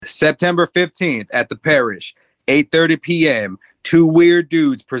September 15th at the Parish, 8:30 p.m. Two weird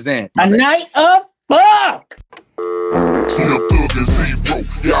dudes present A night of fuck. See a thug and see broke,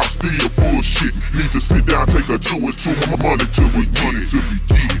 y'all still bullshit. Need to sit down, take a two and two, money till we get.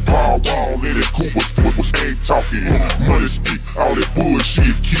 Wall, let it cool, was ain't talking. Money speak, all that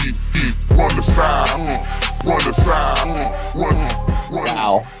bullshit, keep. Run the side, run.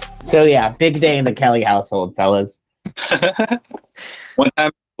 Wow. So yeah, big day in the Kelly household, fellas. One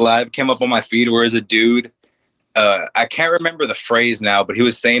time live came up on my feed where is a dude, I can't remember the phrase now, but he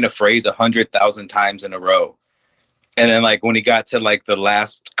was saying a phrase 100,000 times in a row. And then like when he got to like the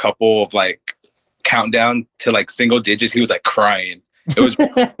last couple of like countdown to like single digits, he was like crying. It was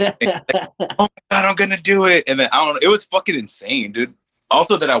like, oh my God, I'm gonna do it. And then I don't know, it was fucking insane, dude.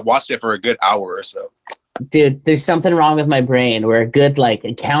 Also that I watched it for a good hour or so. Dude, there's something wrong with my brain where a good like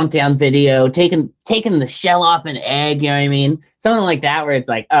a countdown video, taking the shell off an egg, you know what I mean? Something like that where it's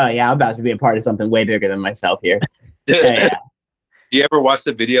like, oh yeah, I'm about to be a part of something way bigger than myself here. Yeah. Do you ever watch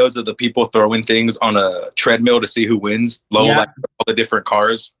the videos of the people throwing things on a treadmill to see who wins? Like all the different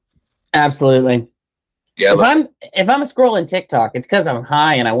cars. Absolutely. Yeah. If I'm scrolling TikTok, it's because I'm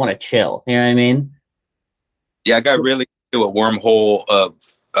high and I want to chill. You know what I mean? Yeah, I got really into a wormhole of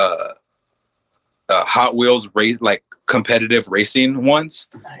Hot Wheels race, like competitive racing once.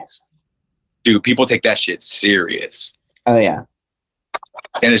 Nice. Dude, people take that shit serious. Oh yeah.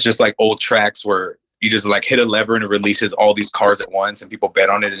 And it's just like old tracks where you just like hit a lever and it releases all these cars at once and people bet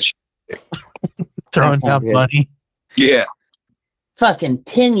on it and shit. Throwing down money. Yeah. Fucking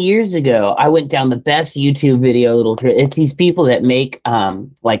 10 years ago, I went down the best YouTube video it's these people that make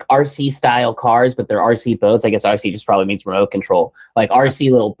like RC style cars, but they're RC boats. I guess RC just probably means remote control. Like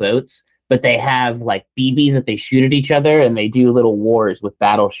RC little boats, but they have like BBs that they shoot at each other and they do little wars with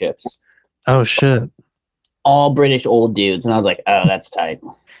battleships. Oh shit. All British old dudes. And I was like, oh, that's tight.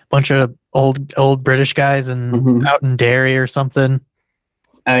 Bunch of old British guys and out in Derry or something.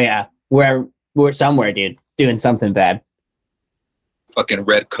 Oh yeah. We're somewhere, dude, doing something bad. Fucking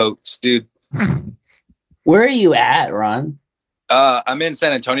red coats, dude. Where are you at, Ron? I'm in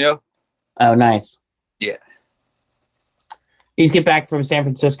San Antonio. Oh, nice. Yeah. You just get back from San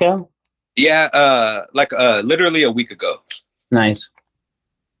Francisco? Yeah, literally a week ago. Nice.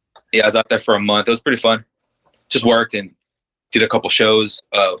 Yeah, I was out there for a month. It was pretty fun. Just worked and did a couple shows,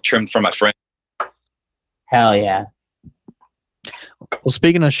 trimmed for my friend. Hell yeah. Well,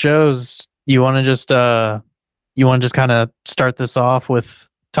 speaking of shows, you want to just kind of start this off with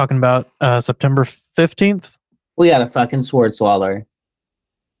talking about September 15th? We got a fucking sword swallower.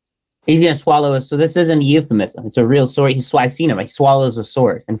 He's going to swallow us. So this isn't a euphemism. It's a real sword. I've seen him. He swallows a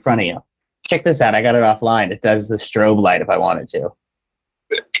sword in front of you. Check this out. I got it offline. It does the strobe light if I wanted to.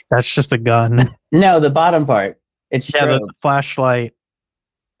 That's just a gun. No, the bottom part. It's the flashlight.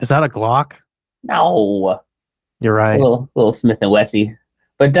 Is that a Glock? No. You're right. A little Smith & Wessie.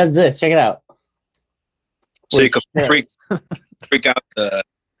 But it does this. Check it out. So you can freak out the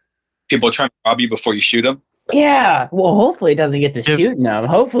people trying to rob you before you shoot them? Yeah. Well, hopefully it doesn't get to shooting them.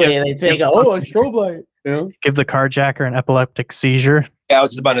 Hopefully they think, oh, a strobe light. You know? Give the carjacker an epileptic seizure. Yeah, I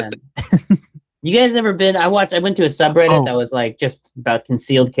was just about to say. You guys ever been? I went to a subreddit that was like just about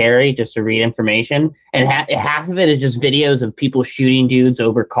concealed carry, just to read information, and half of it is just videos of people shooting dudes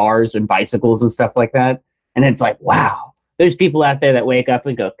over cars and bicycles and stuff like that. And it's like, wow, there's people out there that wake up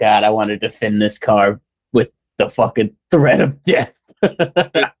and go, God, I want to defend this car with the fucking threat of death.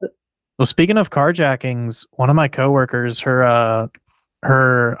 Well, speaking of carjackings, one of my coworkers, her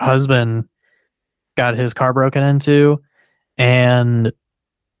husband got his car broken into, and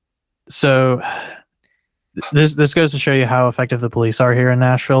so this goes to show you how effective the police are here in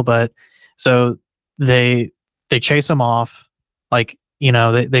Nashville. But so they chase him off, like, you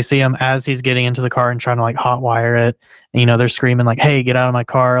know, they see him as he's getting into the car and trying to like hotwire it, and, you know, they're screaming like, hey, get out of my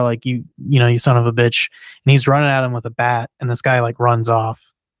car, like, you son of a bitch. And he's running at him with a bat, and this guy like runs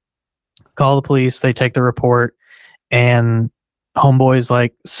off. Call the police, they take the report, and homeboy's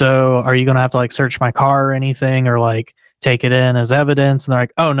like, so are you gonna have to like search my car or anything, or like take it in as evidence? And they're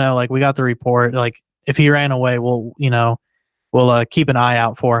like, oh no, like, we got the report, like, if he ran away, we'll keep an eye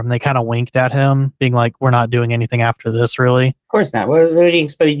out for him. They kind of winked at him, being like, we're not doing anything after this, really. Of course not. What do you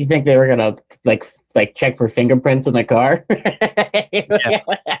expect? You think they were gonna like check for fingerprints in the car? Yeah.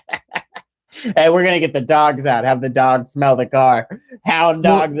 Hey, we're gonna get the dogs out, have the dogs smell the car, hound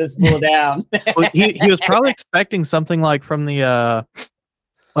dog this fool down. Well, he was probably expecting something like from the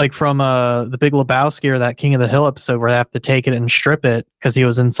Big Lebowski or that King of the Hill episode where they have to take it and strip it because he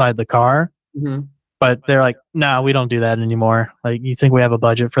was inside the car. Mm-hmm. But they're like, no, we don't do that anymore. Like, you think we have a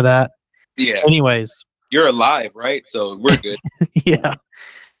budget for that? Yeah. Anyways. You're alive, right? So we're good. Yeah.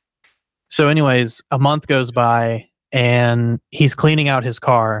 So, anyways, a month goes by and he's cleaning out his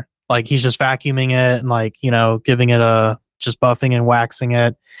car. Like he's just vacuuming it and like, giving it just buffing and waxing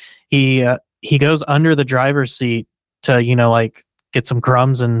it. He goes under the driver's seat to, like get some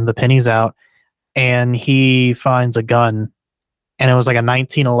crumbs and the pennies out, and he finds a gun, and it was like a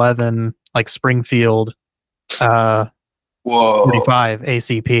 1911 like Springfield Whoa. 45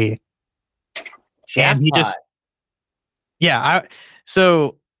 ACP. And he just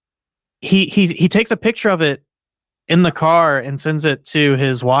so he takes a picture of it in the car and sends it to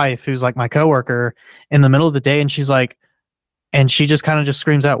his wife, who's like my coworker, in the middle of the day, and she's like, and she just kind of just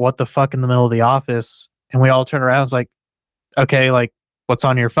screams out, "What the fuck," in the middle of the office, and we all turn around. It's like, okay, like what's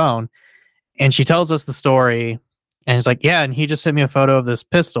on your phone? And she tells us the story, and it's like, yeah, and he just sent me a photo of this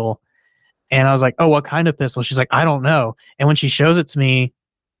pistol, and I was like, oh, what kind of pistol? She's like, I don't know. And when she shows it to me,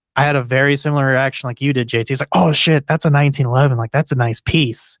 I had a very similar reaction like you did, JT. It's like, oh shit, that's a 1911. Like that's a nice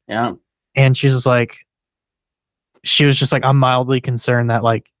piece. Yeah. And she was just like, I'm mildly concerned that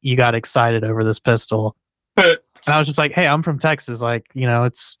like you got excited over this pistol. And I was just like, hey, I'm from Texas. Like,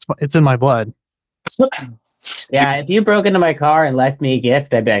 it's in my blood. Yeah, if you broke into my car and left me a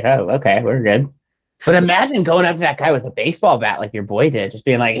gift, I'd be like, oh, okay, we're good. But imagine going up to that guy with a baseball bat like your boy did, just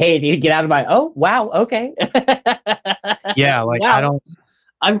being like, hey, dude, get out of my, oh, wow, okay. Yeah, like wow.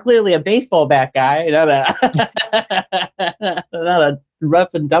 I'm clearly a baseball bat guy, not a rough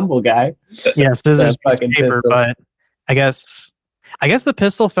and tumble guy. Yeah, scissors, fucking paper, pistol. But I guess the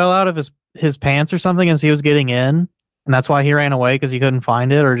pistol fell out of his pants or something as he was getting in, and that's why he ran away, because he couldn't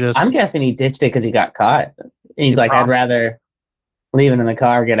find it, or just... I'm guessing he ditched it because he got caught. He's like, I'd rather leave it in the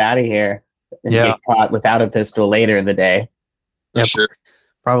car, get out of here, than get caught without a pistol later in the day. Yeah, sure.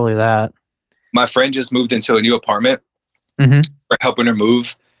 Probably that. My friend just moved into a new apartment. Mm-hmm. We're helping her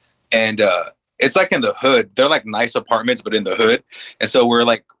move, and it's like in the hood. They're like nice apartments, but in the hood. And so we're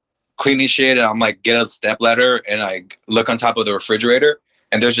like cleaning shit, and I'm like, get a stepladder, and I look on top of the refrigerator,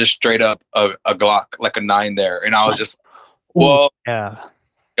 and there's just straight up a Glock, like a 9 there. And I was just, whoa, yeah,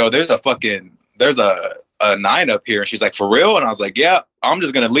 yo, there's a 9 up here. And she's like, for real? And I was like, yeah, I'm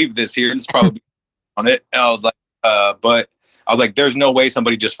just gonna leave this here. It's probably on it. And I was like, but I was like, there's no way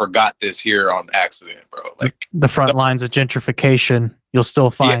somebody just forgot this here on accident, bro. Like the front lines of gentrification, you'll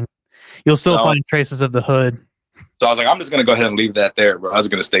still find find traces of the hood. So I was like, I'm just gonna go ahead and leave that there, bro. I was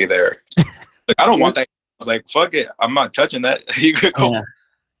gonna stay there. Like, I don't want that. I was like, fuck it, I'm not touching that. You could go. Yeah.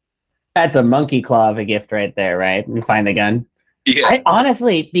 That's a monkey claw of a gift right there, right? You find the gun. Yeah. I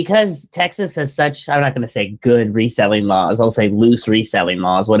honestly, because Texas has such, I'm not going to say good reselling laws. I'll say loose reselling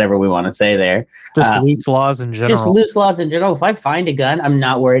laws, whatever we want to say there. Just loose laws in general. Just loose laws in general. If I find a gun, I'm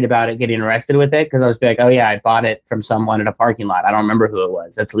not worried about it getting arrested with it, because I'll just be like, oh yeah, I bought it from someone in a parking lot. I don't remember who it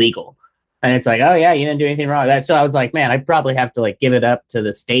was. That's legal. And it's like, oh yeah, you didn't do anything wrong with that. So I was like, man, I'd probably have to like give it up to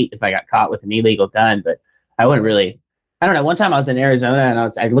the state if I got caught with an illegal gun, but I wouldn't really. I don't know. One time I was in Arizona, and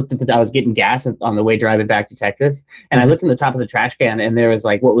I was getting gas on the way driving back to Texas, and I looked in the top of the trash can, and there was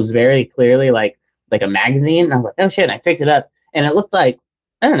like what was very clearly like a magazine. And I was like, oh shit! And I picked it up, and it looked like,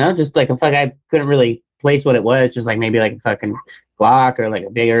 I don't know, just like a fuck. I couldn't really place what it was, just like maybe like a fucking Glock or like a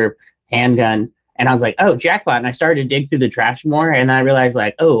bigger handgun. And I was like, oh, jackpot! And I started to dig through the trash more, and I realized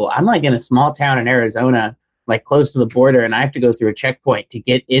like, oh, I'm like in a small town in Arizona, like close to the border, and I have to go through a checkpoint to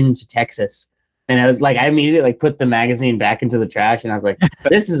get into Texas. And I was like, I immediately like put the magazine back into the trash, and I was like,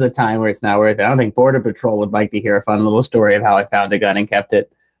 this is a time where it's not worth it. I don't think Border Patrol would like to hear a fun little story of how I found a gun and kept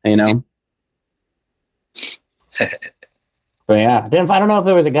it, you know? But yeah, I don't know if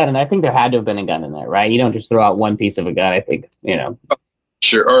there was a gun, and I think there had to have been a gun in there, right? You don't just throw out one piece of a gun, I think, you know.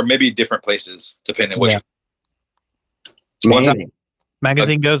 Sure, or maybe different places, depending on which. One time,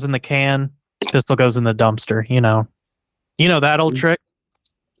 magazine goes in the can, pistol goes in the dumpster, you know. You know that old trick?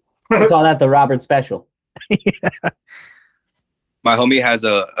 We call that the Robert Special. Yeah. My homie has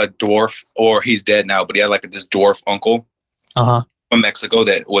a dwarf, or he's dead now, but he had like this dwarf uncle from Mexico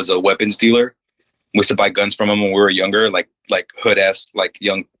that was a weapons dealer. We used to buy guns from him when we were younger, like hood-ass, like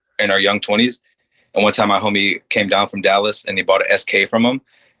young, in our young 20s. And one time my homie came down from Dallas and he bought an SK from him.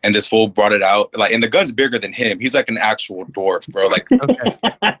 And this fool brought it out, like, and the gun's bigger than him. He's like an actual dwarf, bro. Like,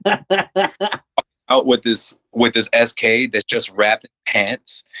 out with this SK that's just wrapped in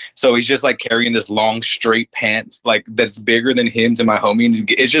pants. So he's just like carrying this long straight pants like that's bigger than him to my homie. And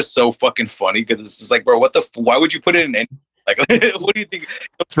it's just so fucking funny because it's just like, bro, what the why would you put it in any like what do you think?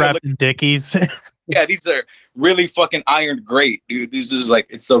 It's wrapped in Dickies. Yeah, these are really fucking ironed great, dude. This is like,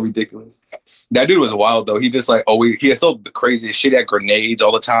 it's so ridiculous. That dude was wild though. He just like he sold the craziest shit. He had grenades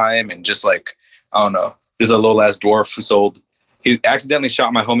all the time, and just like, I don't know. There's a little ass dwarf who he accidentally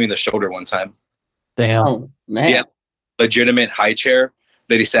shot my homie in the shoulder one time. Damn. Oh, man. Yeah, legitimate high chair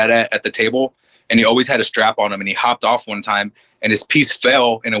that he sat at the table, and he always had a strap on him, and he hopped off one time, and his piece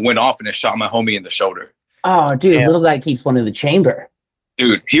fell, and it went off, and it shot my homie in the shoulder. Oh, dude, little guy keeps one in the chamber.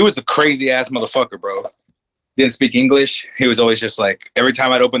 Dude, he was a crazy ass motherfucker, bro. Didn't speak English. He was always just like, every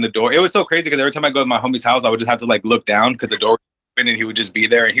time I'd open the door, it was so crazy because every time I go to my homie's house, I would just have to like look down because the door open and he would just be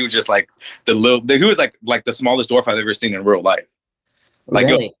there, and he was just like he was like the smallest dwarf I've ever seen in real life. Like,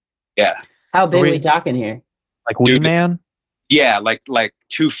 really? Yeah. How big are we talking here? Like Wee Man? Yeah, like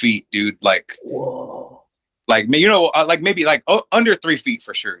 2 feet, dude. Like, whoa. Like, you know, like maybe like under 3 feet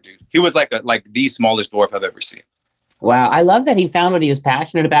for sure, dude. He was like the smallest dwarf I've ever seen. Wow, I love that he found what he was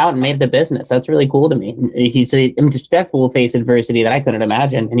passionate about and made it a business. That's really cool to me. He's just will face adversity that I couldn't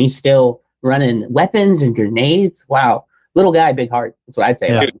imagine, and he's still running weapons and grenades. Wow, little guy, big heart. That's what I'd say.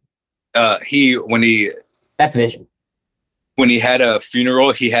 Yeah. That's vision. When he had a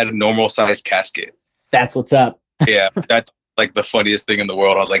funeral, he had a normal sized casket. That's what's up. Yeah, that's like the funniest thing in the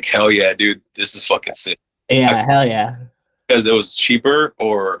world. I was like, hell yeah, dude, this is fucking sick. Yeah, hell yeah. Because it was cheaper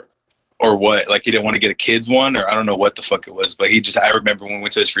or what? Like, he didn't want to get a kid's one, or I don't know what the fuck it was, but I remember when we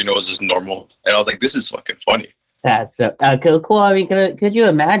went to his funeral, it was just normal, and I was like, this is fucking funny. That's cool. I mean, could you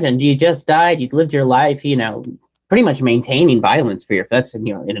imagine? You just died. You'd lived your life, you know, pretty much maintaining violence for that's,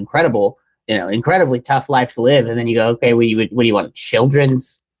 you know, an incredibly tough life to live, and then you go, okay, what do you want? A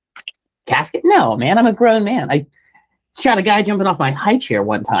children's casket? No, man, I'm a grown man. I shot a guy jumping off my high chair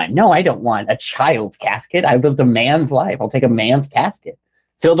one time. No, I don't want a child's casket. I lived a man's life. I'll take a man's casket.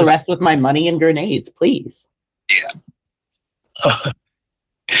 Fill the rest with my money and grenades, please. Yeah. I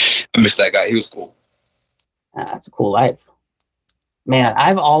miss that guy. He was cool. That's a cool life. Man,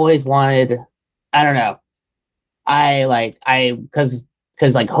 I've always wanted, I don't know. Because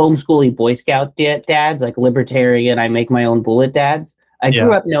like homeschooling Boy Scout dads, like libertarian, I make my own bullet dads. I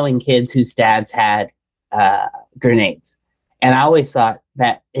grew up knowing kids whose dads had grenades. And I always thought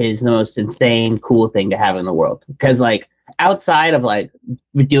that is the most insane, cool thing to have in the world. Because like outside of like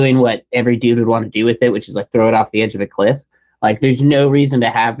doing what every dude would want to do with it, which is like throw it off the edge of a cliff, like there's no reason to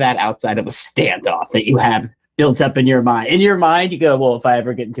have that outside of a standoff that you have built up in your mind. In your mind, you go, well, if I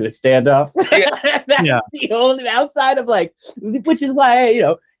ever get into a standoff, that's the only outside of like, which is why, you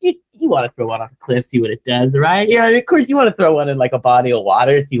know, you want to throw one off a cliff, see what it does, right? Yeah, of course you want to throw one in like a body of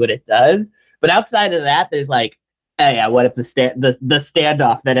water, see what it does. But outside of that, there's like, hey, yeah, what if the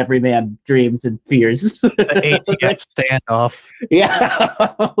standoff that every man dreams and fears? The ATF standoff. Yeah,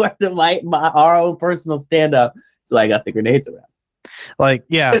 our own personal standoff. So I got the grenades around. Like,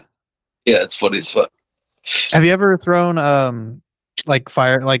 yeah. Yeah, it's funny as fuck. Have you ever thrown like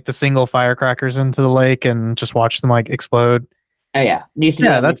the single firecrackers into the lake and just watch them like explode? Oh yeah, used to do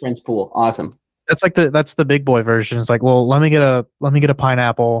that in my friend's pool. Awesome. That's the big boy version. It's like, well, let me get a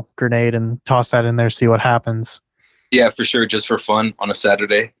pineapple grenade and toss that in there, see what happens. Yeah, for sure, just for fun on a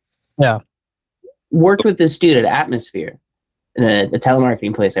Saturday. Yeah. Worked with this dude at Atmosphere, the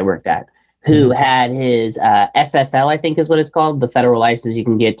telemarketing place I worked at, who had his FFL, I think is what it's called, the federal license you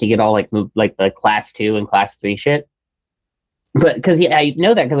can get to get all like the class 2 and class 3 shit. But because I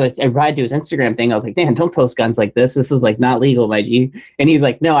know that because I read to his Instagram thing, I was like, damn, don't post guns like this. This is like not legal, my G. And he's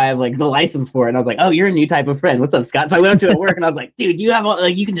like, no, I have like the license for it. And I was like, oh, you're a new type of friend. What's up, Scott? So I went up to it at work and I was like, dude, you have all,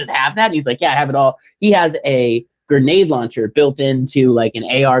 like, you can just have that. And he's like, yeah, I have it all. He has a grenade launcher built into like an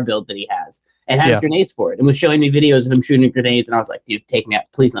AR build that he has and has grenades for it, and was showing me videos of him shooting grenades. And I was like, dude, take me out.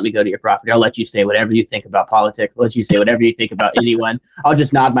 Please let me go to your property. I'll let you say whatever you think about politics. I'll let you say whatever you think about anyone. I'll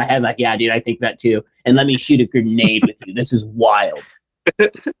just nod my head like, yeah, dude, I think that too. And let me shoot a grenade with you. This is wild.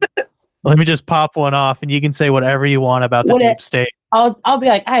 Let me just pop one off and you can say whatever you want about the deep state. I'll be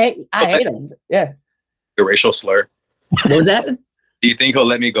like, I hate him. Yeah. A racial slur. What was that? Do you think he'll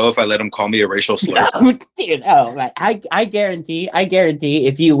let me go if I let him call me a racial slur? No, dude, oh, man. I guarantee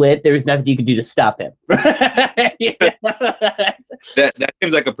if you win, there's nothing you can do to stop him. That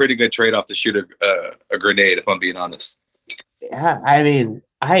seems like a pretty good trade-off to shoot a grenade, if I'm being honest. Yeah, I mean,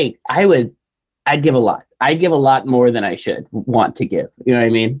 I'd give a lot. I'd give a lot more than I should want to give. You know what I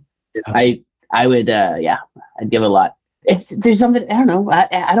mean? Yeah. I would, I'd give a lot. There's something, I don't know.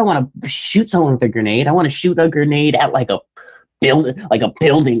 I don't want to shoot someone with a grenade. I want to shoot a grenade at like a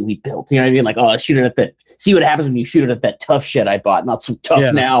building we built. You know what I mean? Like, oh, shoot it at see what happens when you shoot it at that tough shit I bought. Not so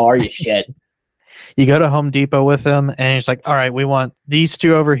tough now, are you, shit? You go to Home Depot with them, and it's like, all right, we want these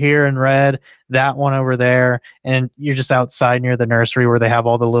two over here in red, that one over there, and you're just outside near the nursery where they have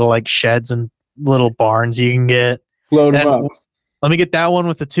all the little like sheds and little barns you can get. Load them up. Let me get that one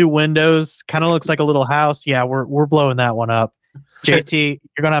with the 2 windows. Kind of looks like a little house. Yeah, we're blowing that one up. JT,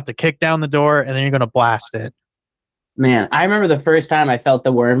 you're gonna have to kick down the door, and then you're gonna blast it. Man, I remember the first time I felt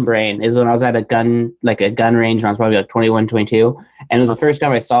the worm brain is when I was at a gun range when I was probably like 21, 22. And it was the first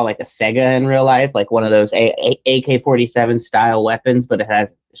time I saw like a Sega in real life, like one of those AK-47 style weapons, but it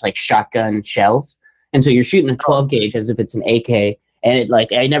has like shotgun shells. And so you're shooting a 12 gauge as if it's an AK. And it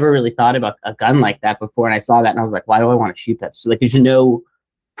like, I never really thought about a gun like that before. And I saw that and I was like, why do I want to shoot that? So like, there's no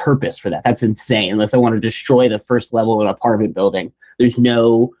purpose for that. That's insane. Unless I want to destroy the first level of an apartment building. There's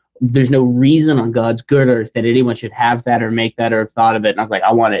no reason on God's good earth that anyone should have that or make that or have thought of it. And I was like,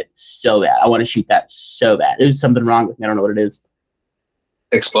 I want it so bad. I want to shoot that so bad. There's something wrong with me. I don't know what it is.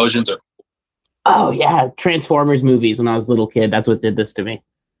 Explosions are. Oh yeah, Transformers movies when I was a little kid. That's what did this to me.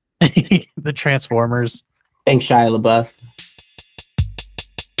 The Transformers. Thanks, Shia LaBeouf.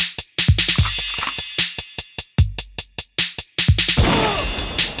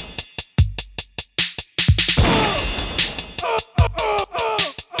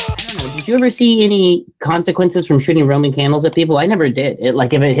 Did you ever see any consequences from shooting Roman candles at people? I never did. It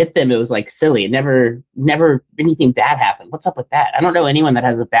like if it hit them, it was like silly. It never anything bad happened. What's up with that? I don't know anyone that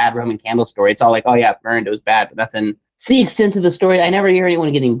has a bad Roman candle story. It's all like, oh yeah, it burned, it was bad, but nothing. It's the extent of the story. I never hear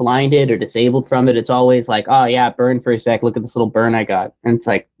anyone getting blinded or disabled from it. It's always like, oh yeah, it burned for a sec. Look at this little burn I got. And it's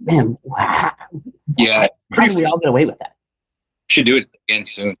like, man, wow. Yeah. How did we all get away with that? Should do it again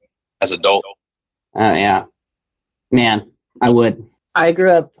soon as adult. Oh yeah. Man, I would. I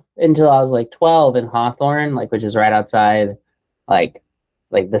grew up until I was like 12 in Hawthorne, like which is right outside like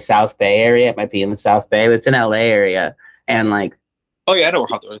the South Bay area. It might be in the South Bay, but it's in LA area. And like, oh yeah, I know where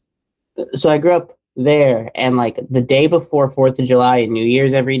Hawthorne is. So I grew up there, and like the day before 4th of July and New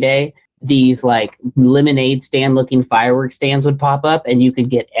Year's every day, these like lemonade stand looking fireworks stands would pop up and you could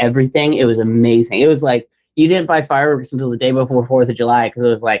get everything. It was amazing. It was like you didn't buy fireworks until the day before 4th of July because it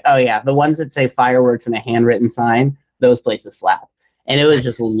was like, oh yeah, the ones that say fireworks in a handwritten sign, those places slap. And it was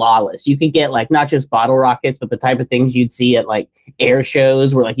just lawless. You could get like not just bottle rockets, but the type of things you'd see at like air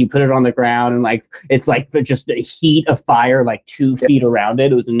shows where like you put it on the ground and like it's like just a heat of fire like 2 feet around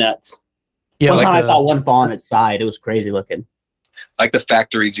it. It was nuts. Yeah, one time I saw one fall on its side. It was crazy looking. Like the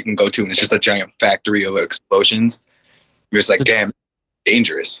factories you can go to, and it's just a giant factory of explosions. You're just like, damn,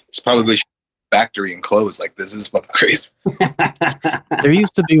 dangerous. It's probably a factory and closed. Like this is fucking crazy. There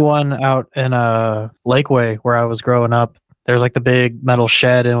used to be one out in Lakeway where I was growing up. There's like the big metal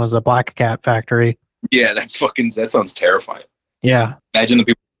shed, and it was a Black Cat factory. Yeah, that sounds terrifying. Yeah. Imagine the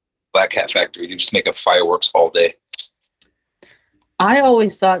people in the Black Cat factory. You just make up fireworks all day. I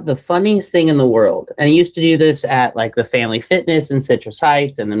always thought the funniest thing in the world, and I used to do this at like the Family Fitness in Citrus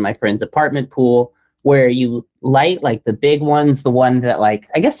Heights and then my friend's apartment pool, where you light like the big ones, the one that like,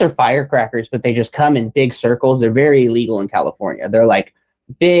 I guess they're firecrackers, but they just come in big circles. They're very illegal in California. They're like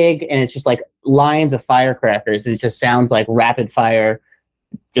big, and it's just like lines of firecrackers. It just sounds like rapid fire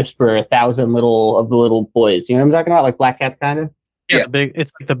just for 1,000 little boys. You know what I'm talking about? Like Black Cats kind of? Yeah.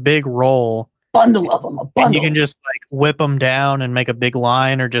 It's like the big roll. Bundle of them. A bundle. And you can just like whip them down and make a big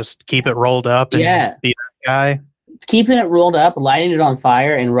line or just keep it rolled up and be that guy. Keeping it rolled up, lighting it on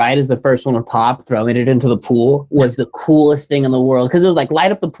fire, and right as the first one would pop, throwing it into the pool was the coolest thing in the world. Because it was like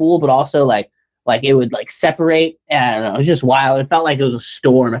light up the pool, but also like it would like separate. And I don't know, it was just wild. It felt like it was a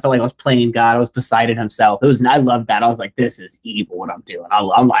storm. I felt like I was playing God. I was Poseidon himself. I loved that. I was like, this is evil what I'm doing.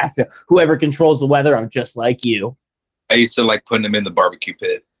 I'm like, whoever controls the weather, I'm just like you. I used to like putting them in the barbecue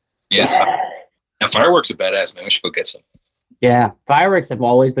pit. Yes. Yeah, fireworks are badass, man. We should go get some. Yeah, fireworks have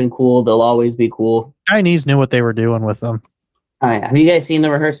always been cool. They'll always be cool. Chinese knew what they were doing with them. Oh, yeah. Have you guys seen the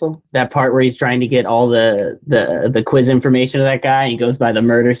rehearsal? That part where he's trying to get all the quiz information of that guy. He goes by the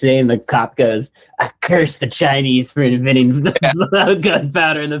murder scene. The cop goes, "I curse the Chinese for inventing the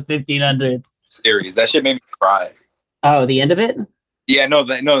gunpowder in the 1500s." Series. That shit made me cry. Oh, the end of it? Yeah,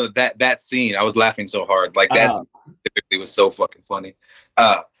 that scene. I was laughing so hard. Like that typically was so fucking funny.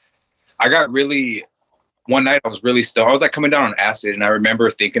 I got really. One night I was really still. I was like coming down on acid, and I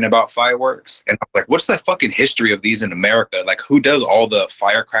remember thinking about fireworks, and I was like, "What's the fucking history of these in America? Like, who does all the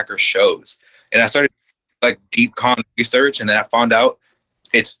firecracker shows?" And I started like deep con research, and then I found out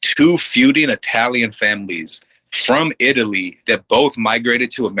it's 2 feuding Italian families from Italy that both migrated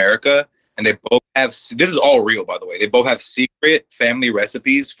to America, and they both have. This is all real, by the way. They both have secret family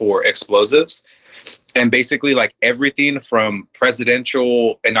recipes for explosives. And basically, like everything from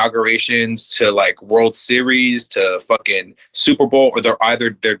presidential inaugurations to like World Series to fucking Super Bowl, or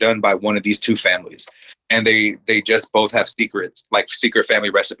they're done by one of these 2 families, and they just both have secrets, like secret family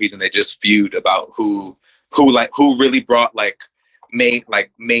recipes, and they just feud about who really brought like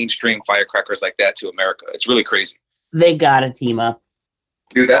mainstream firecrackers like that to America. It's really crazy. They gotta team up,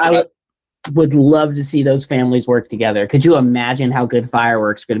 dude. Would love to see those families work together. Could you imagine how good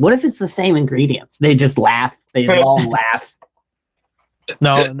fireworks could? What if it's the same ingredients? They just laugh They just all laugh.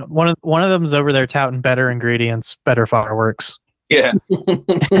 No, one of them's over there touting better ingredients, better fireworks. Yeah.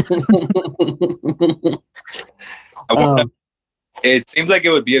 It seems like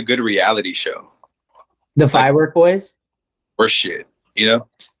it would be a good reality show. The Firework Boys? Or shit, you know?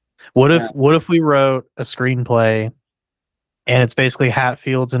 What if we wrote a screenplay and it's basically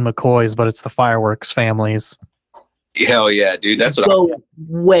Hatfields and McCoys, but it's the fireworks families? Hell yeah, dude. That's what go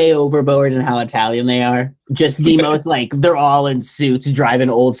way overboard in how Italian they are. Just the most like they're all in suits driving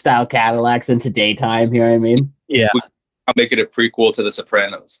old style Cadillacs into daytime. You know what I mean? Yeah. I'll make it a prequel to The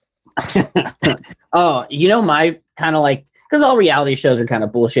Sopranos. Oh, you know my kind of like, because all reality shows are kind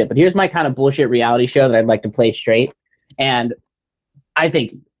of bullshit, but here's my kind of bullshit reality show that I'd like to play straight. And I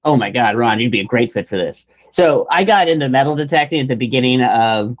think, oh my God, Ron, you'd be a great fit for this. So I got into metal detecting at the beginning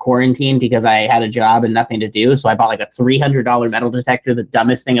of quarantine because I had a job and nothing to do. So I bought like a $300 metal detector, the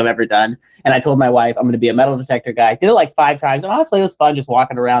dumbest thing I've ever done. And I told my wife, I'm going to be a metal detector guy. Did it like 5 times. And honestly, it was fun just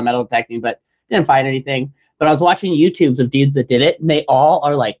walking around metal detecting, but didn't find anything. But I was watching YouTubes of dudes that did it, and they all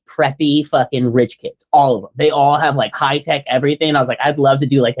are like preppy fucking rich kids. All of them. They all have like high-tech everything. And I was like, I'd love to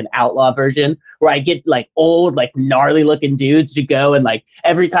do like an outlaw version where I get like old, like gnarly looking dudes to go and like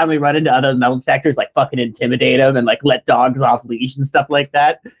every time we run into other metal detectors, like fucking intimidate them and like let dogs off leash and stuff like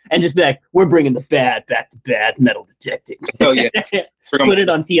that. And just be like, we're bringing the bad back to bad metal detecting. Oh, yeah. Put it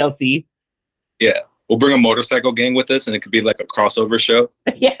on TLC. Yeah. We'll bring a motorcycle gang with us, and it could be like a crossover show.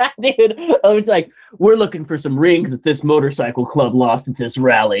 Yeah, dude. I was like, we're looking for some rings that this motorcycle club lost at this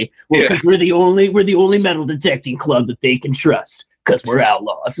rally. Well, because we're the only metal detecting club that they can trust because we're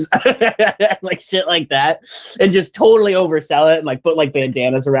outlaws. Like shit like that, and just totally oversell it and like put like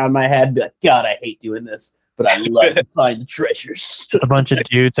bandanas around my head. Be like, God, I hate doing this, but I love to find the treasures. A bunch of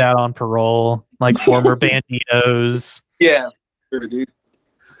dudes out on parole, like former banditos. Yeah, sure, dude.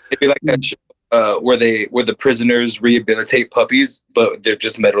 It'd be like that show. Where the prisoners rehabilitate puppies, but they're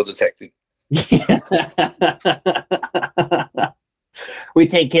just metal detecting. We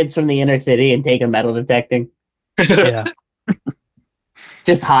take kids from the inner city and take them metal detecting. Yeah.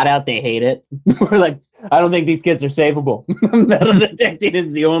 Just hot out, they hate it. We're like, I don't think these kids are savable. Metal detecting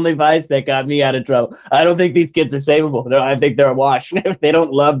is the only vice that got me out of trouble. I don't think these kids are savable. No, I think they're a wash. If they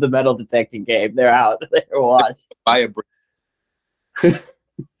don't love the metal detecting game, they're out. They're a wash. Buy a brick.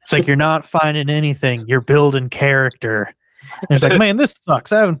 It's like you're not finding anything. You're building character. And it's like, man, this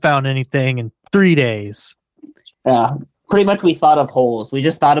sucks. I haven't found anything in 3 days. Yeah. Pretty much we thought of Holes. We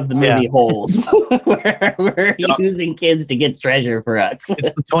just thought of the movie Holes. we're using kids to get treasure for us.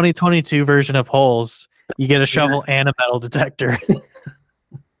 It's the 2022 version of Holes. You get a shovel and a metal detector.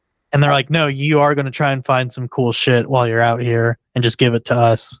 And they're like, no, you are going to try and find some cool shit while you're out here and just give it to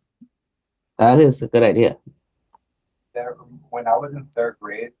us. That is a good idea. When I was in 3rd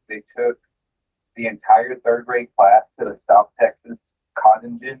grade, they took the entire 3rd grade class to the South Texas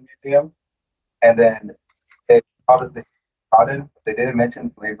Cotton Gin Museum, and then they taught us the cotton. They didn't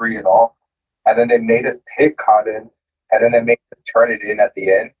mention slavery at all, and then they made us pick cotton, and then they made us turn it in at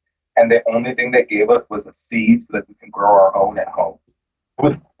the end, and the only thing they gave us was a seed so that we can grow our own at home. It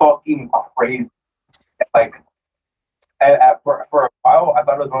was fucking crazy. Like, for a while, I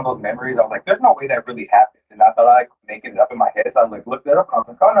thought it was one of those memories. I was like, there's no way that really happened. And I thought I like making it up in my head. So I like looked it up and I was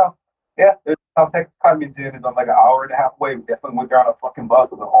like, oh no. Yeah, there's South Texas Cotton Museum. It's on like an hour and a half away. We definitely went there on a fucking bus.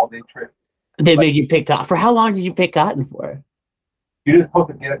 It was an all-day trip. They made you pick cotton. For how long did you pick cotton for? You're just supposed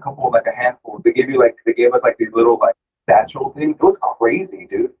to get a couple, like a handful. They gave us like these little like satchel things. It was crazy,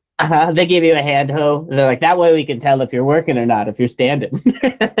 dude. They give you a hand hoe. They're like, that way we can tell if you're working or not, if you're standing.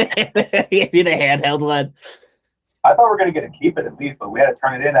 They give you the handheld one. I thought we were going to get to keep it at least, but we had to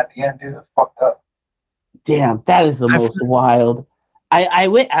turn it in at the end, dude. It was fucked up. Damn, that is the most wild.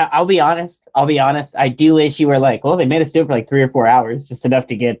 I'll be honest. I do wish you were like, well, they made us do it for like 3 or 4 hours, just enough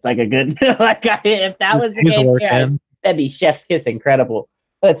to get like a good, like if that was the case, yeah, that'd be chef's kiss incredible.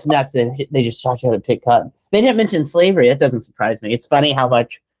 That's nuts. They just taught you how to pick cotton. They didn't mention slavery. That doesn't surprise me. It's funny how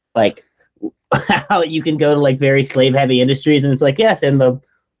much, like, how you can go to like very slave heavy industries and it's like, yes, and the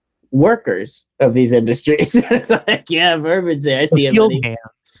workers of these industries. It's like, yeah, Vermin's there. I see it.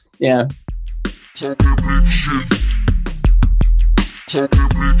 Yeah.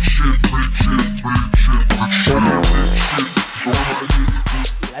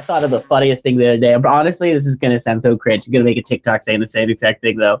 I thought of the funniest thing the other day. But honestly, this is going to sound so cringe. I'm going to make a TikTok saying the same exact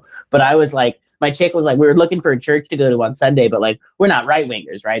thing, though. But I was like, my chick was like, we were looking for a church to go to on Sunday, but like, we're not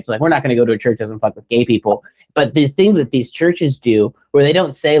right-wingers, right? So like, we're not going to go to a church that doesn't fuck with gay people. But the thing that these churches do, where they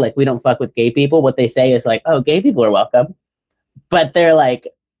don't say like, we don't fuck with gay people, what they say is like, oh, gay people are welcome. But they're like,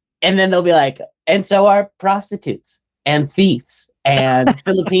 and then they'll be like, and so are prostitutes and thieves and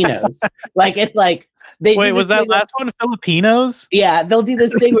Filipinos. Like, it's like, Wait, was that last one Filipinos? Yeah, they'll do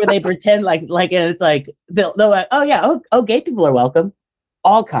this thing where they pretend and it's like they'll like, oh yeah, oh gay people are welcome.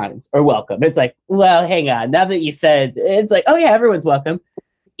 All kinds are welcome. It's like, well, hang on. Now that you said, it's like, oh yeah, everyone's welcome.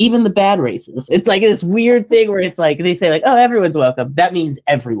 Even the bad races. It's like this weird thing where it's like they say like, oh, everyone's welcome. That means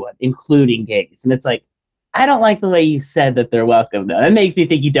everyone, including gays. And it's like, I don't like the way you said that they're welcome though. That makes me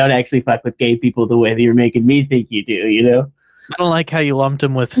think you don't actually fuck with gay people the way that you're making me think you do, you know? I don't like how you lumped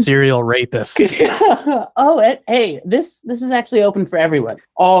him with serial rapists. Hey, this is actually open for everyone.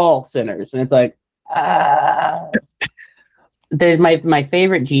 All sinners. And it's like, there's my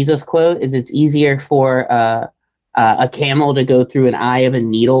favorite Jesus quote is it's easier for a camel to go through an eye of a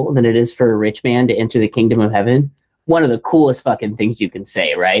needle than it is for a rich man to enter the kingdom of heaven. One of the coolest fucking things you can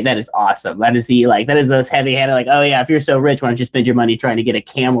say, right? That is awesome. That is those heavy-handed, like, oh yeah, if you're so rich, why don't you spend your money trying to get a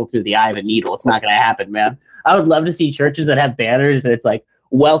camel through the eye of a needle? It's not gonna happen, man. I would love to see churches that have banners that it's like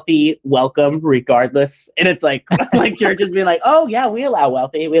wealthy, welcome, regardless. And it's like like churches being like, oh yeah, we allow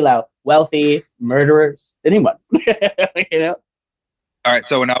wealthy, murderers, anyone. You know? All right,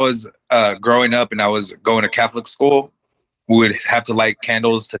 so when I was growing up and I was going to Catholic school, we would have to light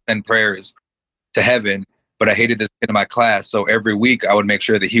candles to send prayers to heaven. But I hated this kid in my class, so every week I would make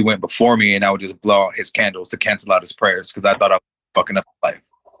sure that he went before me, and I would just blow out his candles to cancel out his prayers because I thought I was fucking up life.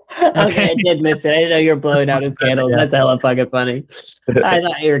 Okay, I did admit it. I didn't know you were blowing out his candles. That's hella fucking funny. I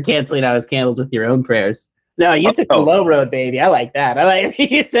thought you were canceling out his candles with your own prayers. No, you took the low road, baby. I like that. I like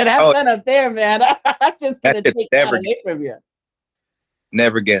you said, have fun up there, man. I'm just gonna take that away from you.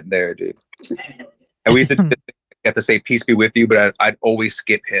 Never getting there, dude. And we used to get to say peace be with you, but I'd always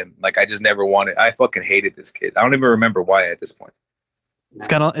skip him. Like I just never wanted. I fucking hated this kid. I don't even remember why at this point. It's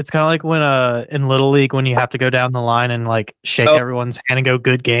kind of like when in Little League when you have to go down the line and like shake everyone's hand and go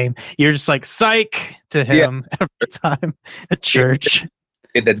good game. You're just like psych to him every time at church.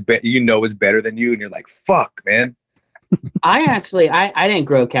 Kid that's is better than you, and you're like, fuck, man. I didn't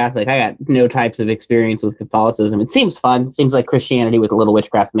grow Catholic. I got no types of experience with Catholicism. It seems fun. It seems like Christianity with a little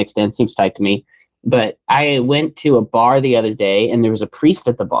witchcraft mixed in. Seems tight to me. But I went to a bar the other day, and there was a priest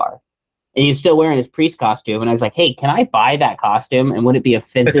at the bar. And he's still wearing his priest costume. And I was like, hey, can I buy that costume? And would it be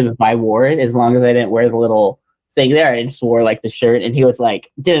offensive if I wore it as long as I didn't wear the little thing there? I just wore like the shirt. And he was like,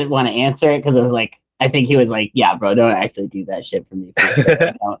 didn't want to answer it because it was like, I think he was like, yeah, bro, don't actually do that shit for me.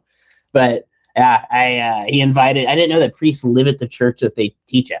 But yeah, he invited, I didn't know that priests live at the church that they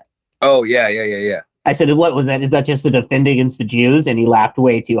teach at. Oh, yeah. I said, what was that? Is that just to defend against the Jews? And he laughed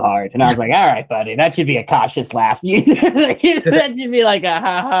way too hard. And I was like, all right, buddy, that should be a cautious laugh. That should be like a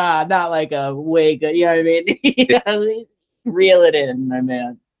ha-ha, not like a way good, you know what I mean? Reel it in, my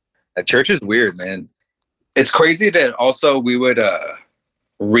man. The church is weird, man. It's crazy that also we would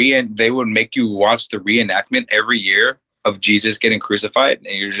they would make you watch the reenactment every year of Jesus getting crucified.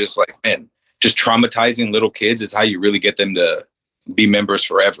 And you're just like, man, just traumatizing little kids is how you really get them to be members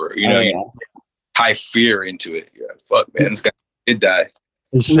forever. You know, you tie fear into it. Yeah, fuck, man, this guy did die.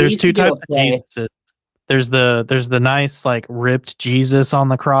 There's two types of Jesus. There's the nice like ripped Jesus on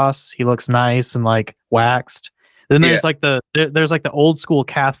the cross. He looks nice and like waxed. Then there's like the old school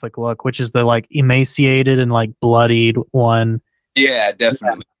Catholic look, which is the like emaciated and like bloodied one. Yeah,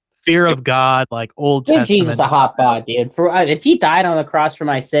 definitely. Fear of God, like Old Testament. Jesus a hot bod, dude. If he died on the cross for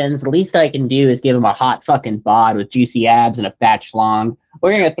my sins, the least I can do is give him a hot fucking bod with juicy abs and a fat schlong.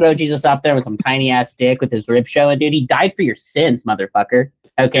 We're gonna throw Jesus up there with some tiny ass dick with his rib showing, dude. He died for your sins, motherfucker.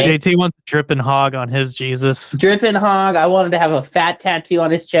 Okay. JT wants dripping hog on his Jesus. Dripping hog. I wanted to have a fat tattoo on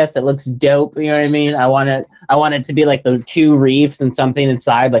his chest that looks dope. You know what I mean? I want it to be like the two reefs and something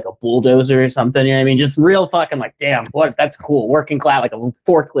inside, like a bulldozer or something. You know what I mean? Just real fucking like, damn, what? That's cool. Working class, like a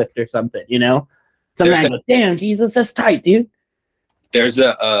forklift or something. You know? Something I go, damn, Jesus, that's tight, dude. There's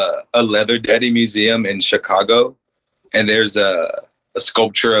a leather daddy museum in Chicago, and there's a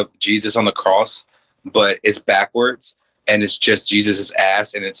sculpture of Jesus on the cross, but it's backwards. And it's just Jesus's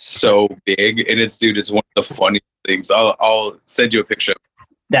ass, and it's so big, and it's one of the funniest things. I'll send you a picture.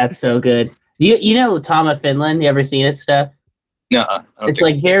 That's so good. You know Tom of Finland? You ever seen his stuff? No, it's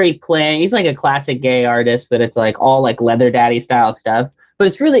like very plain. He's like a classic gay artist, but it's like all like leather daddy style stuff.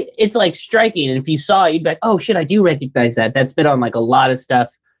 But it's like striking, and if you saw it, you'd be like, oh shit, I do recognize that. That's been on like a lot of stuff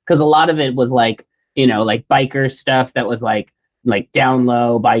because a lot of it was like, you know, like biker stuff that was like down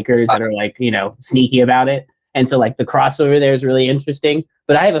low bikers that are like, you know, sneaky about it. And so, like, the crossover there is really interesting.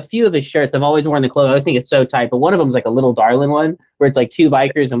 But I have a few of his shirts. I've always worn the clothes. I think it's so tight. But one of them is like a little darling one where it's like two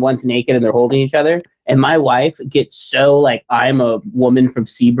bikers and one's naked and they're holding each other. And my wife gets so, like, I'm a woman from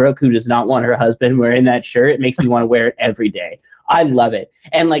Seabrook who does not want her husband wearing that shirt. It makes me want to wear it every day. I love it.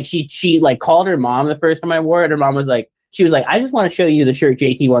 And, like, she like, called her mom the first time I wore it. Her mom was like, She was like, I just want to show you the shirt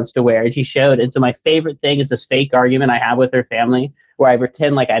JT wants to wear. And she showed. And so my favorite thing is this fake argument I have with her family where I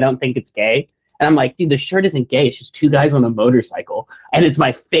pretend like I don't think it's gay. And I'm like, dude, the shirt isn't gay. It's just two guys on a motorcycle. And it's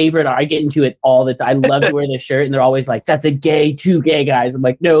my favorite. I get into it all the time. I love to wear this shirt. And they're always like, that's a gay, two gay guys. I'm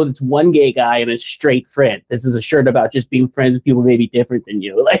like, no, it's one gay guy and a straight friend. This is a shirt about just being friends with people maybe different than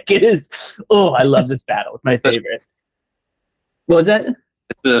you. Like it is. Oh, I love this battle. It's my favorite. What was that?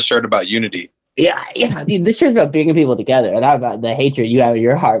 This is a shirt about unity. Yeah, dude, this shirt's about bringing people together and not about the hatred you have in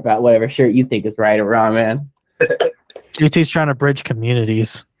your heart about whatever shirt you think is right or wrong, man. GT's trying to bridge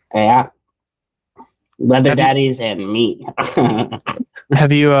communities. Yeah. Leather daddies and me.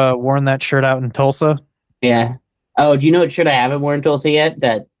 Have you worn that shirt out in Tulsa? Yeah. Oh, do you know what shirt I haven't worn in Tulsa yet?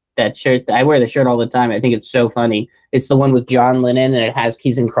 That shirt, I wear the shirt all the time. I think it's so funny. It's the one with John Lennon and it has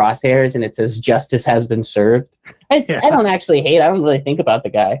keys and crosshairs and it says justice has been served. I don't actually hate. I don't really think about the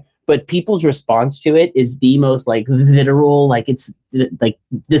guy, but people's response to it is the most like literal, like it's like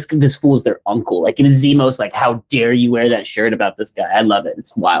this fool's their uncle. Like it is the most like, how dare you wear that shirt about this guy? I love it.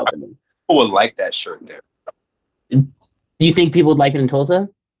 It's wild to me. People would like that shirt there. Do you think people would like it in Tulsa?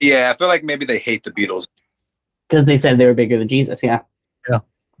 Yeah, I feel like maybe they hate the Beatles. Because they said they were bigger than Jesus, yeah. Yeah.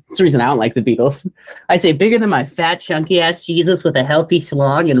 That's the reason I don't like the Beatles. I say bigger than my fat, chunky-ass Jesus with a healthy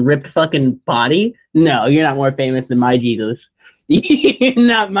schlong and ripped fucking body? No, you're not more famous than my Jesus. You're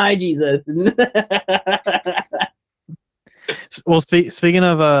not my Jesus. Well, speaking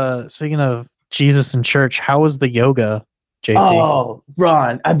of Jesus and church, how was the yoga, JT? Oh,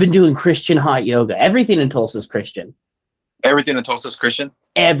 Ron, I've been doing Christian hot yoga. Everything in Tulsa is Christian. Everything in Tulsa is Christian?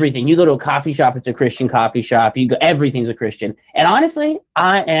 Everything. You go to a coffee shop, it's a Christian coffee shop. Everything's a Christian. And honestly,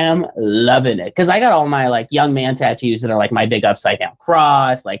 I am loving it. Because I got all my like young man tattoos that are like my big upside down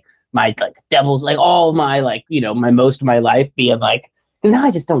cross, like my like devils, like all my like, you know, my most of my life being like, because now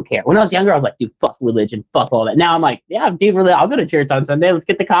I just don't care. When I was younger, I was like, dude, fuck religion, fuck all that. Now I'm like, yeah, dude, really, I'll go to church on Sunday. Let's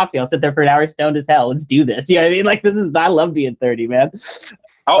get the coffee. I'll sit there for an hour stoned as hell. Let's do this. You know what I mean? Like I love being 30, man.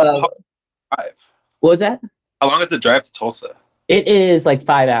 How drive? What was that? How long is the drive to Tulsa? It is like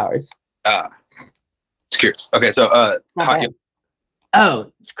 5 hours. It's curious. Okay, so hot yoga.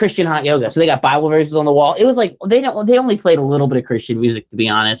 Oh, it's Christian hot yoga. So they got Bible verses on the wall. It was like they only played a little bit of Christian music, to be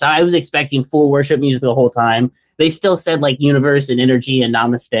honest. I was expecting full worship music the whole time. They still said like universe and energy and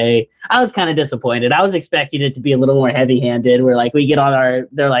namaste. I was kind of disappointed. I was expecting it to be a little more heavy-handed, where like we get on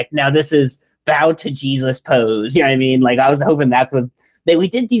they're like, now this is bow to Jesus pose. You know what I mean? Like I was hoping that's what we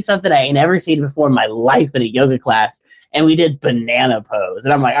did do something I ain't never seen before in my life in a yoga class. And we did banana pose.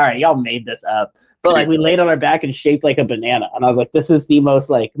 And I'm like, all right, y'all made this up. But like we laid on our back and shaped like a banana. And I was like, this is the most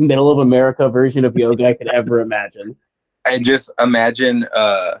like middle of America version of yoga I could ever imagine. I just imagine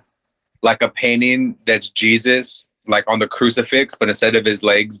like a painting that's Jesus like on the crucifix, but instead of his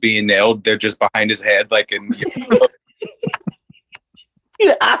legs being nailed, they're just behind his head, like in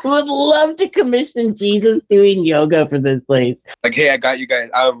Dude, I would love to commission Jesus doing yoga for this place. Like, hey, I got you guys.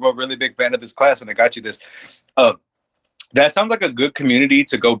 I'm a really big fan of this class, and I got you this. That sounds like a good community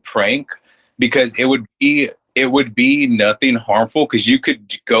to go prank, because it would be nothing harmful, because you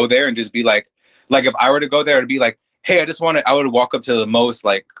could go there and just be like if I were to go there, it'd be like, hey, I would walk up to the most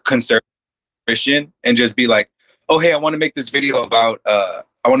like conservative Christian and just be like, oh, hey, I want to make this video about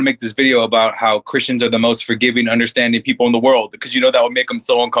how Christians are the most forgiving, understanding people in the world, because that would make them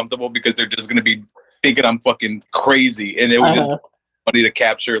so uncomfortable, because they're just gonna be thinking I'm fucking crazy, and it would just be funny to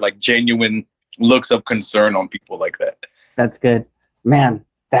capture like genuine looks of concern on people like that. That's good, man.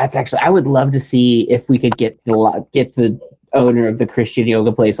 That's actually, I would love to see if we could get the owner of the Christian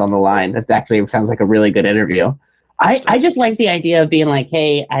yoga place on the line. That actually sounds like a really good interview. I just like the idea of being like,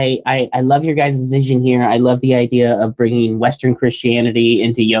 hey, I love your guys' vision here. I love the idea of bringing Western Christianity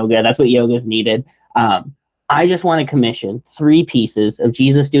into yoga. That's what yoga is needed. I just want to commission 3 pieces of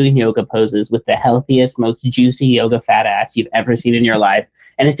Jesus doing yoga poses with the healthiest, most juicy yoga fat ass you've ever seen in your life.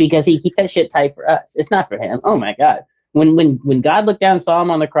 And it's because he keeps that shit tight for us. It's not for him. Oh my God. When God looked down and saw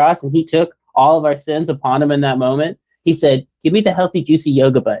him on the cross and he took all of our sins upon him in that moment, he said, give me the healthy, juicy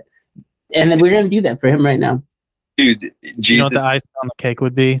yoga butt. And then we're going to do that for him right now. Dude, Jesus. You know what the icing on the cake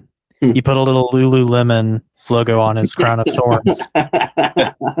would be? You put a little Lululemon logo on his crown of thorns.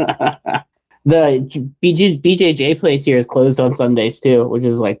 The BJJ place here is closed on Sundays too, which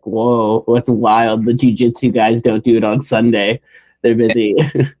is like, whoa, what's wild. The jiu-jitsu guys don't do it on Sunday. They're busy.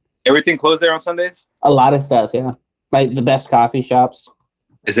 Everything closed there on Sundays? A lot of stuff, yeah. Like the best coffee shops.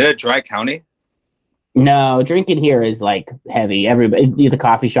 Is it a dry county? No, drinking here is like heavy. Everybody, the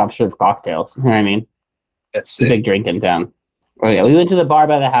coffee shops serve cocktails. You know what I mean? That's a big drinking town. Oh yeah, we went to the bar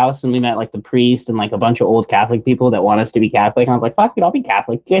by the house and we met like the priest and like a bunch of old Catholic people that want us to be Catholic. And I was like, fuck it, I'll be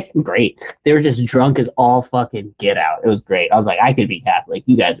Catholic. You guys seem great. They were just drunk as all fucking get out. It was great. I was like, I could be Catholic.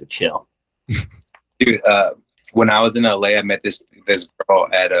 You guys are chill. Dude, when I was in LA, I met this girl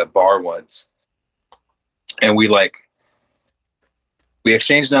at a bar once, and we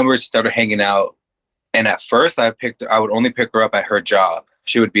exchanged numbers, started hanging out. And at first, I would only pick her up at her job.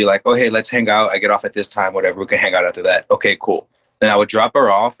 She would be like, "Oh, hey, let's hang out. I get off at this time, whatever. We can hang out after that." Okay, cool. Then I would drop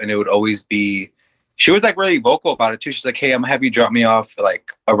her off, and it would always be. She was like really vocal about it too. She's like, "Hey, I'm gonna have you drop me off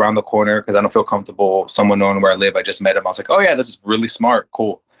like around the corner because I don't feel comfortable. Someone knowing where I live. I just met him. I was like, oh yeah, this is really smart.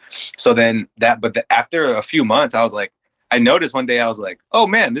 Cool." So then after a few months, I was like, I noticed one day I was like, oh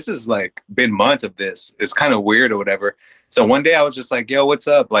man, this is like been months of this. It's kind of weird or whatever. So one day I was just like, yo, what's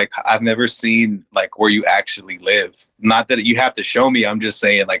up? Like, I've never seen like where you actually live. Not that you have to show me. I'm just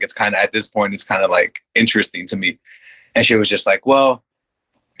saying like, it's kind of at this point, it's kind of like interesting to me. And she was just like, well,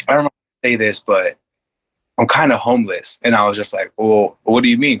 I don't know how to say this, but I'm kind of homeless. And I was just like, well, what do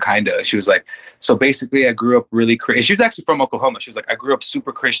you mean kind of? She was like, so basically I grew up really Christian. She was actually from Oklahoma. She was like, I grew up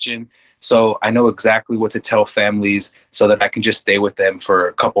super Christian. So I know exactly what to tell families so that I can just stay with them for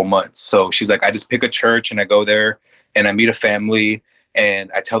a couple months. So she's like, I just pick a church and I go there and I meet a family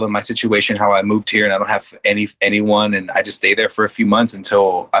and I tell them my situation, how I moved here and I don't have anyone. And I just stay there for a few months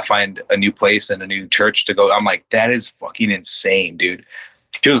until I find a new place and a new church to go. I'm like, that is fucking insane, dude.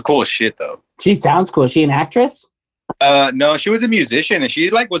 She was cool as shit though. She sounds cool. Is she an actress? No, she was a musician and she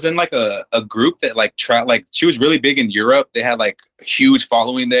like was in like a group that like she was really big in Europe. They had like a huge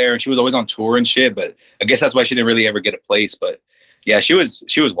following there and she was always on tour and shit, but I guess that's why she didn't really ever get a place. But yeah, she was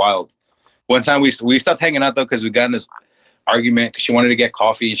wild. One time we stopped hanging out though because we got in this argument because she wanted to get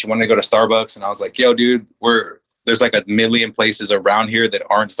coffee and she wanted to go to Starbucks and I was like, yo, dude, there's like a million places around here that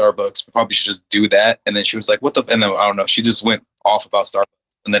aren't Starbucks. We probably should just do that. And then she was like, what the? And then I don't know. She just went off about Starbucks.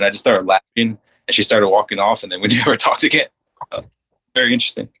 And then I just started laughing and she started walking off and then we never talked again. Very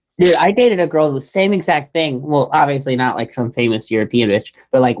interesting. Dude, I dated a girl the same exact thing. Well, obviously not like some famous European bitch,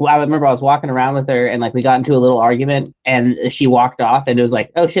 but like I remember I was walking around with her and like we got into a little argument and she walked off and it was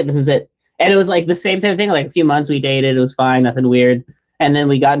like, oh shit, this is it. And it was like the same type of thing. Like a few months we dated, it was fine, nothing weird. And then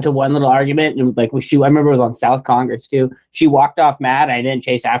we got into one little argument and like I remember it was on South Congress too. She walked off mad. I didn't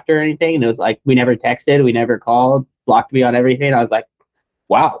chase after her or anything. And it was like, we never texted, we never called, blocked me on everything. I was like,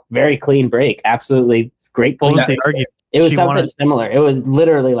 wow, very clean break. Absolutely great. What was the argument? It was something similar. It was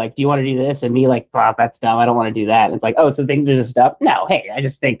literally like, do you want to do this? And me like, wow, that's dumb. I don't want to do that. And it's like, oh, so things are just up? No, hey, I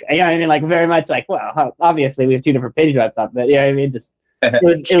just think, you know what I mean? Like very much like, well, obviously we have two different opinions about something. But, you know what I mean? Just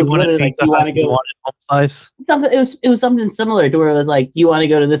it was literally like, do you want to go? Something. It was something similar to where it was like, do you want to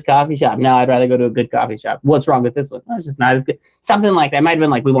go to this coffee shop? No, I'd rather go to a good coffee shop. What's wrong with this one? Oh, it's just not as good. Something like that. It might have been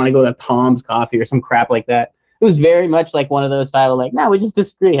like, we want to go to Tom's Coffee or some crap like that. It was very much like one of those style, like, no, we just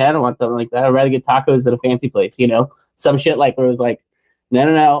disagree. I don't want something like that. I'd rather get tacos at a fancy place, you know? Some shit like where it was like,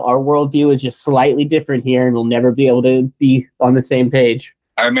 no, our worldview is just slightly different here and we'll never be able to be on the same page.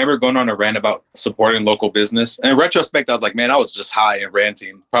 I remember going on a rant about supporting local business. And in retrospect, I was like, man, I was just high and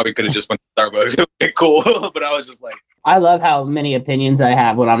ranting. Probably could have just went to Starbucks. It would be cool. But I was just like, I love how many opinions I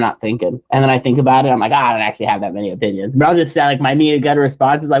have when I'm not thinking. And then I think about it. I'm like, I don't actually have that many opinions. But I'll just say like my immediate gut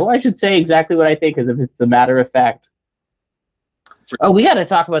response is like, well, I should say exactly what I think as if it's a matter of fact. Oh, we got to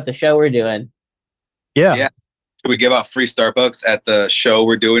talk about the show we're doing. Yeah. Should we give out free Starbucks at the show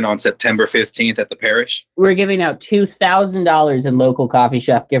we're doing on September 15th at the parish? We're giving out $2,000 in local coffee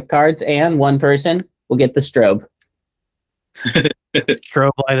shop gift cards, and one person will get the strobe.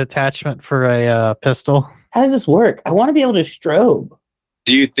 Strobe light attachment for a pistol. How does this work? I want to be able to strobe.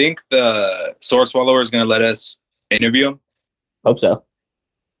 Do you think the sword swallower is going to let us interview him? Hope so.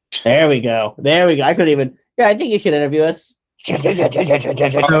 There we go. I couldn't even. Yeah, I think you should interview us. So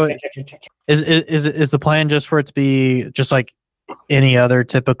is the plan just for it to be just like any other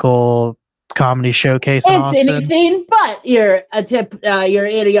typical comedy showcase in Austin? It's anything but you're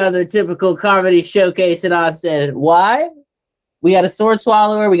any other typical comedy showcase in Austin. Why? We got a sword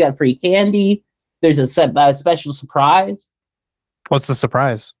swallower. We got free candy. There's a special surprise. What's the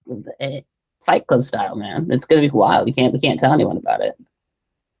surprise? Fight Club style, man. It's gonna be wild. We can't tell anyone about it.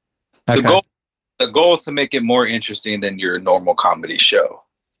 Okay. The goal is to make it more interesting than your normal comedy show.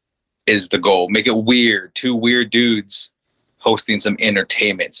 Is the goal. Make it weird. Two weird dudes hosting some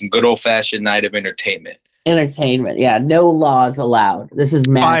entertainment. Some good old-fashioned night of entertainment. Entertainment. Yeah, no laws allowed. This is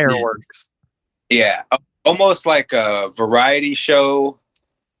madness. Fireworks. Yeah. Almost like a variety show.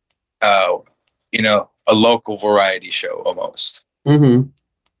 A local variety show almost. Mm-hmm. I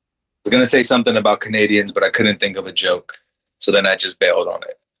was going to say something about Canadians, but I couldn't think of a joke. So then I just bailed on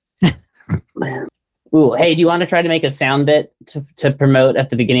it. Man. Ooh, hey, do you want to try to make a sound bit to promote at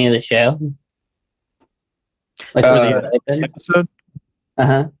the beginning of the show? Like Episode?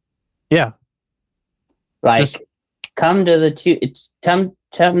 Yeah. Like, Just- come to the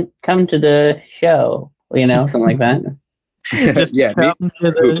show. You know, something like that. Just Yeah, come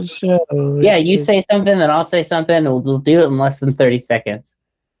to the show. Yeah, you say something, then I'll say something, and we'll do it in less than 30 seconds.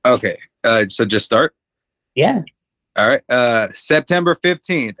 Okay. So just start. Yeah. All right. September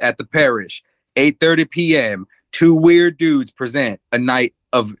 15th at the Parish, 8:30 p.m. Two weird dudes present a night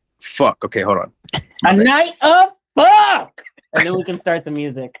of fuck. Okay, hold on. A night of fuck! And then we can start the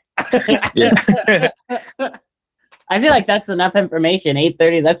music. Yeah. I feel like that's enough information.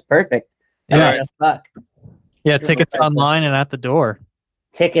 8:30, that's perfect. A Yeah. night of fuck. Yeah, tickets online and at the door.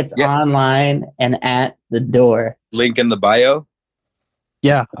 Tickets Yeah. online and at the door. Link in the bio.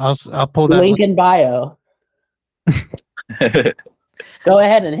 Yeah, I'll pull that. Link in bio. Go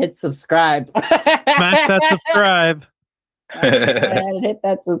ahead and hit subscribe. Smash that subscribe. Go ahead and hit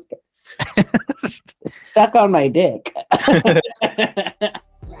that subscribe. Suck on my dick.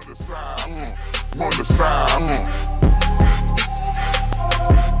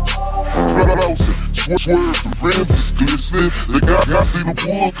 Swerve, the rims is glistening. They got see the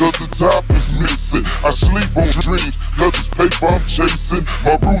wood cause the top is missing. I sleep on dreams cause it's paper I'm chasing.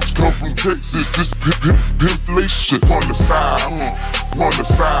 My roots come from Texas, this inflation. On the side, on the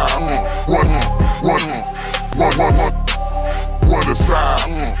side, one the side,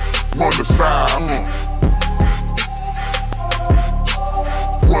 on the side,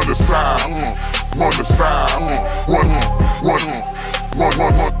 on the side, on the side,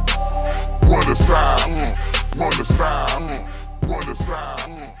 one.